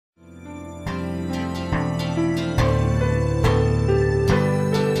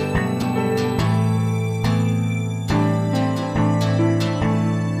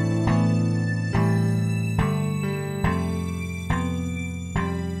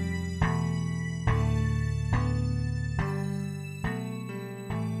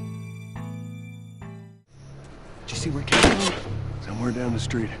see where Ken's going? Somewhere down the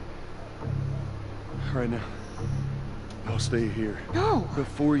street. Right now, I'll stay here. No.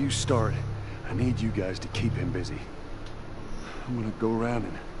 Before you start, I need you guys to keep him busy. I'm gonna go around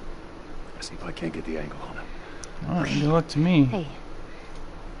and see if I can't get the angle on him. Oh, good luck to me. Hey,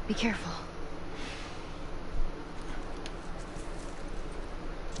 be careful.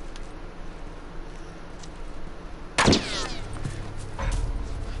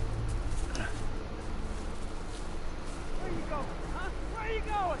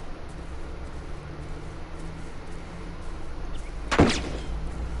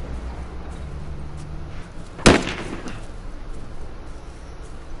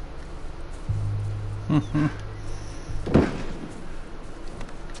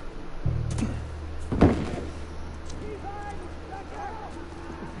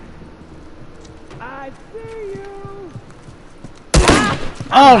 I see you.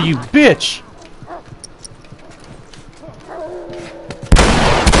 Oh, you bitch!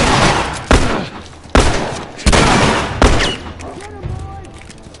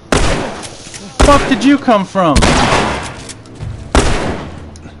 Fuck did you come from?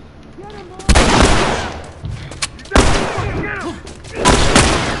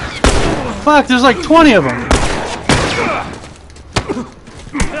 Fuck, there's like 20 of them.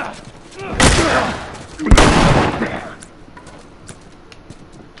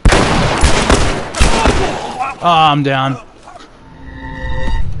 Oh, I'm down.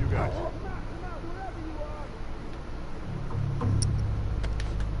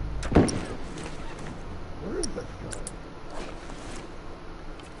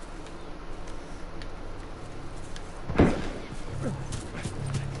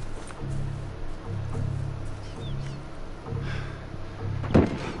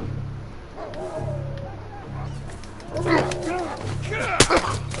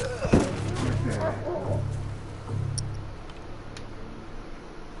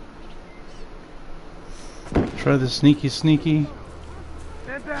 Try the sneaky. Stand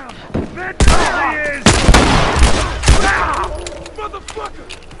down. Stand down. He is. Ah! Motherfucker.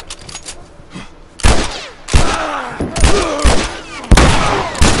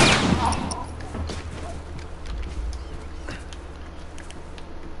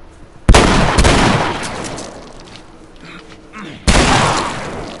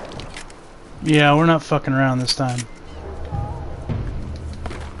 Yeah, we're not fucking around this time.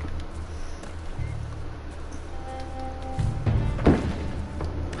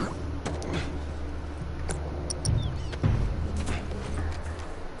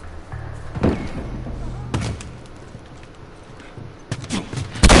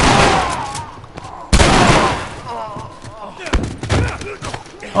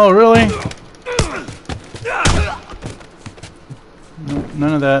 Oh, really? Nope,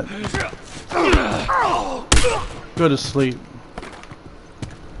 none of that. Go to sleep.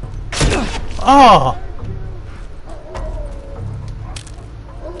 Oh!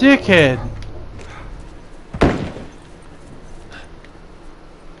 Dickhead!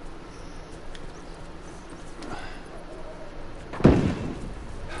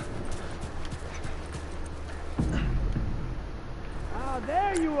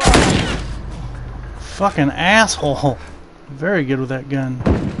 There you are. Fucking asshole. Very good with that gun.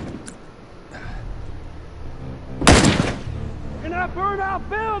 In that burnout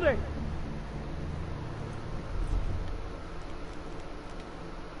building.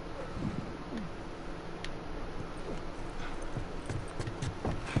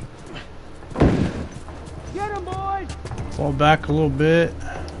 Get him, boys. Fall back a little bit.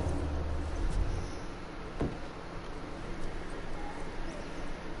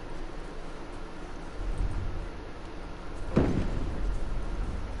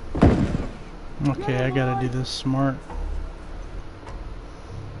 Okay, I gotta do this smart.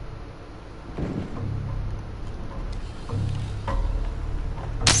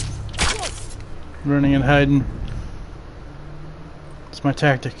 Running and hiding. It's my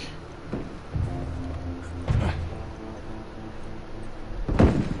tactic.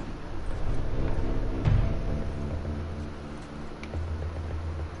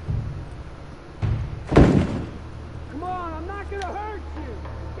 Come on, I'm not gonna hurt you.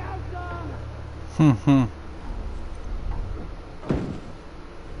 Scout them. I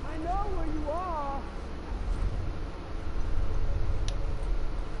know where you are.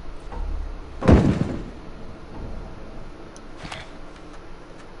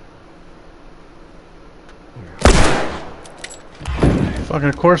 Fucking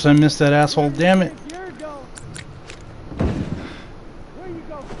of course I missed that asshole, damn it. You're going. Where you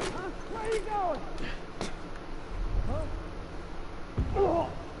going? Huh? Where you going? Huh?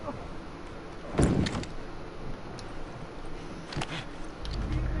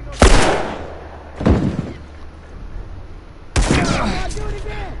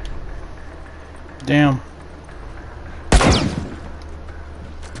 Damn.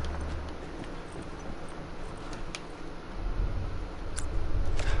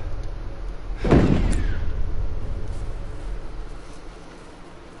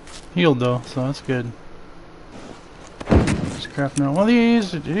 Healed though, so that's good. Just crafting out one of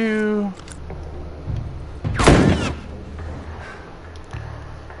these to do.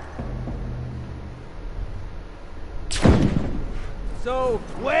 So,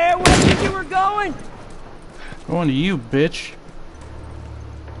 where was it you were going? Going to you, bitch.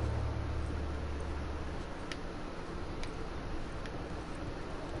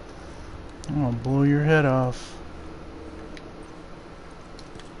 I'm gonna blow your head off.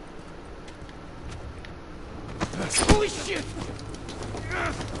 Holy shit!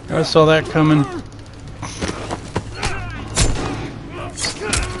 I saw that coming.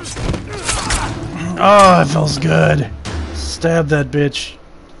 Oh, it feels good. Stab that bitch.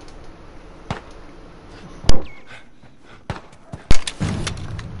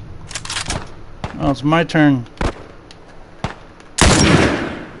 Oh, it's my turn.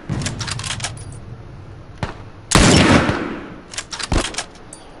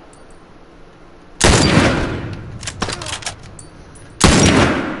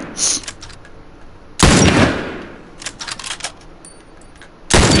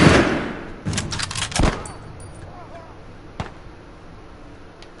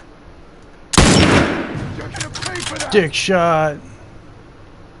 Dick shot.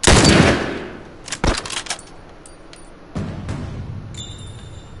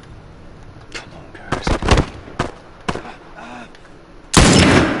 Come on, guys.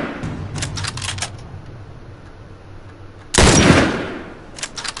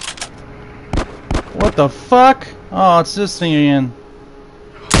 What the fuck? Oh, it's this thing again.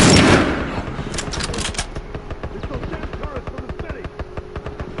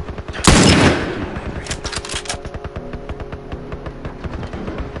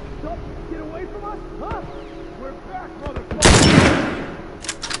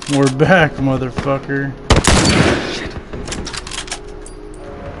 We're back, motherfucker. Shit.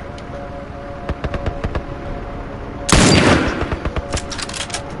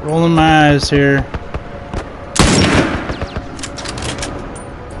 Rolling my eyes here.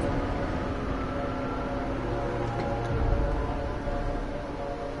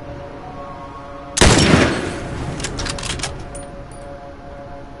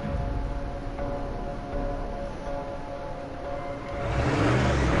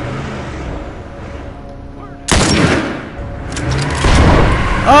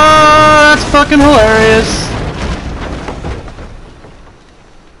 Oh, that's fucking hilarious.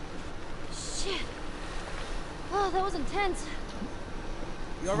 Shit. Oh, that was intense.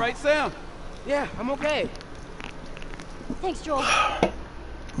 You alright, Sam? Yeah, I'm okay. Thanks, Joel.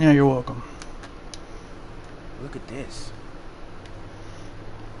 Yeah, you're welcome. Look at this.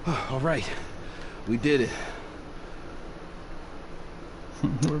 Alright. We did it.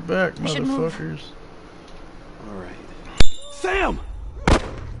 We're back, We should move. motherfuckers. Alright. Sam!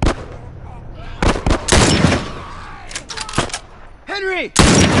 Henry!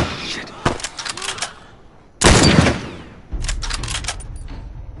 Shit.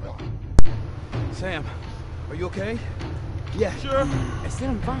 Sam, are you okay? Yeah, sure. I said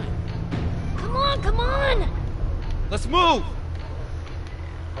I'm fine. Come on, come on! Let's move!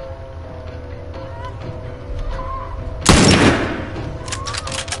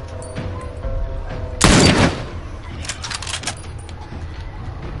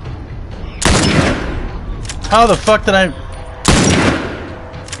 How the fuck did I...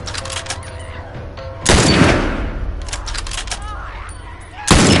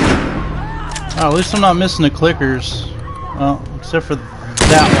 Oh, at least I'm not missing the clickers. Well, except for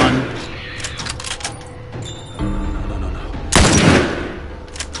that one.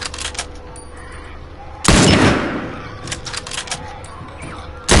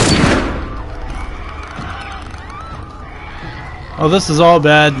 No. Oh, this is all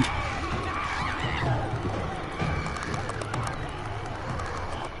bad.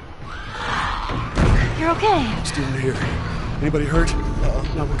 You're okay. Still in here. Anybody hurt?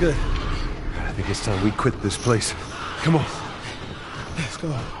 No, we're good. I think it's time we quit this place. Come on. Let's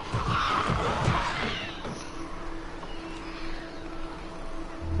go.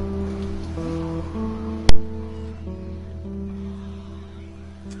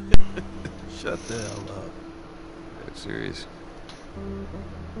 Shut the hell up. That's serious.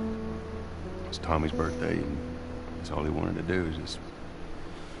 It's Tommy's birthday, and that's all he wanted to do is just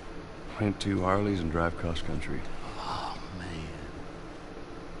rent 2 Harleys and drive cross country. Oh, man.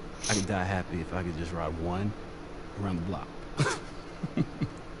 I could die happy if I could just ride one around the block.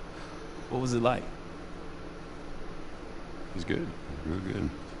 What was it like? He's good. Real good.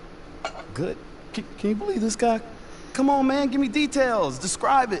 Good? Can you believe this guy? Come on, man, give me details.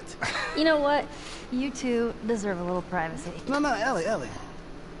 Describe it. You know what? You two deserve a little privacy. No, Ellie.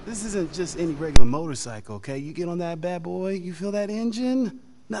 This isn't just any regular motorcycle, okay? You get on that bad boy, you feel that engine?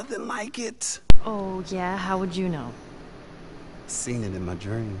 Nothing like it. Oh, yeah? How would you know? Seen it in my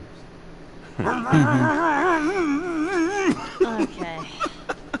dreams. Okay.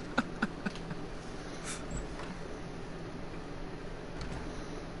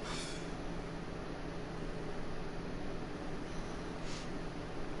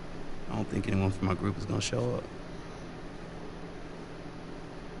 I don't think anyone from my group is gonna show up.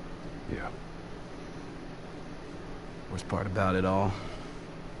 Yeah. Worst part about it all,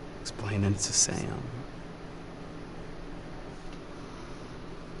 explaining it to Sam.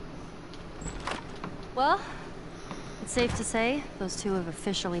 Well, it's safe to say those two have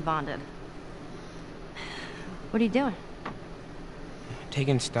officially bonded. What are you doing?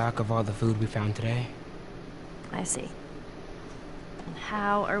 Taking stock of all the food we found today. I see. And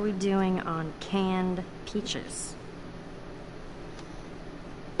how are we doing on canned peaches?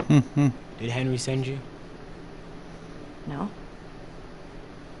 Did Henry send you? No?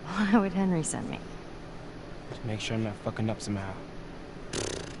 Why would Henry send me? To make sure I'm not fucking up somehow.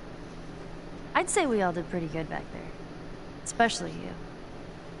 I'd say we all did pretty good back there. Especially you.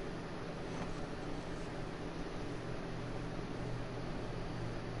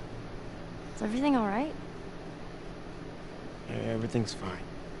 Is everything alright? Everything's fine.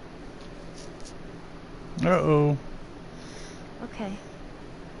 Uh-oh. Okay.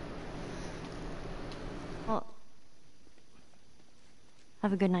 Well,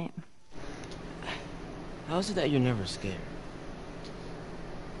 have a good night. How is it that you're never scared?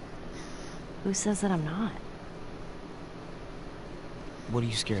 Who says that I'm not? What are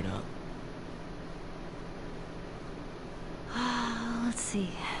you scared of? Let's see.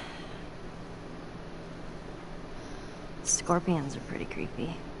 Scorpions are pretty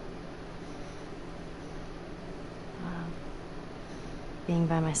creepy. Being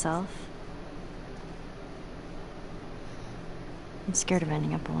by myself. I'm scared of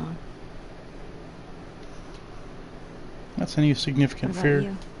ending up alone. That's any significant What about fear.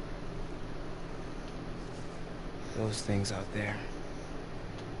 you? Those things out there.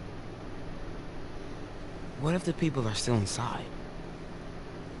 What if the people are still inside?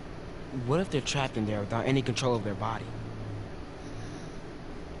 What if they're trapped in there without any control of their body?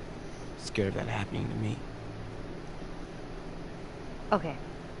 Scared of that happening to me. Okay.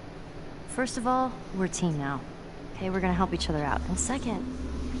 First of all, we're a team now. Okay, we're gonna help each other out. And second,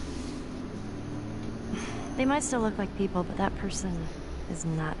 they might still look like people, but that person is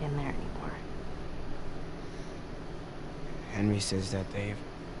not in there anymore. Henry says that they've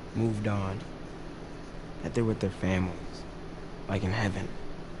moved on. That they're with their families. Like in heaven.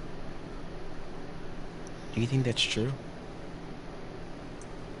 Do you think that's true?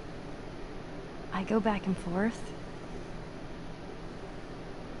 I go back and forth.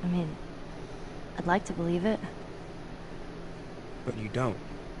 I mean, I'd like to believe it. But you don't.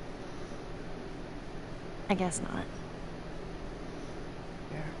 I guess not.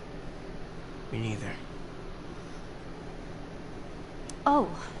 Yeah. Me neither. Oh.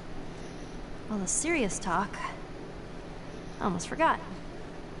 Well, the serious talk. I almost forgot.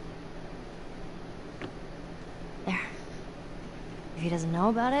 There. If he doesn't know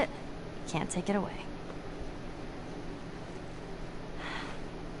about it, he can't take it away.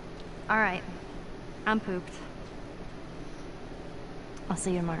 All right. I'm pooped. I'll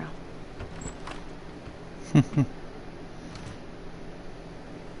see you tomorrow.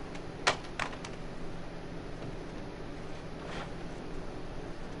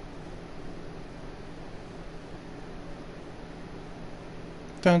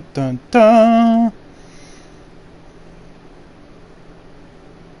 Dun dun dun.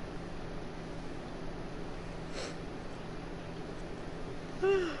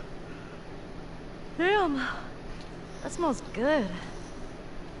 Damn. That smells good.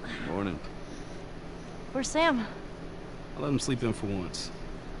 Morning. Where's Sam? I let him sleep in for once.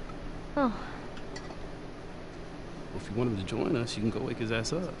 Oh. Well, if you want him to join us, you can go wake his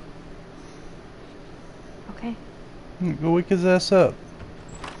ass up. Okay. Go wake his ass up.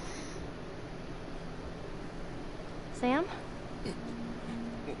 Sam?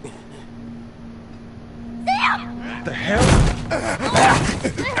 What the hell?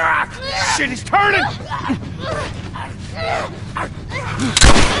 Shit, he's turning!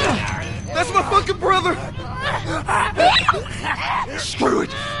 That's my fucking brother! Screw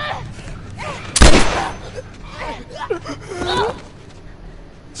it!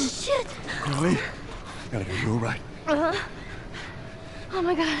 Shit. Ellie, Ellie, are you alright? Oh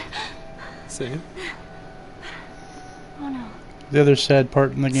my god. Sam? Oh no. The other sad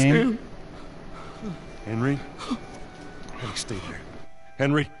part in the game. Henry? Henry, stay there.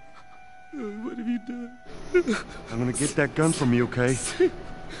 Henry? What have you done? I'm gonna get that gun from you, okay?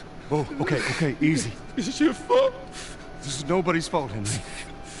 Oh, okay, easy. This is your fault. This is nobody's fault, Henry.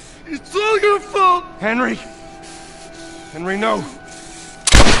 It's all your fault. Henry! Henry, no!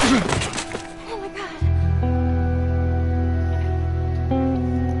 Oh my god.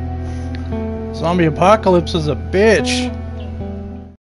 Zombie apocalypse is a bitch.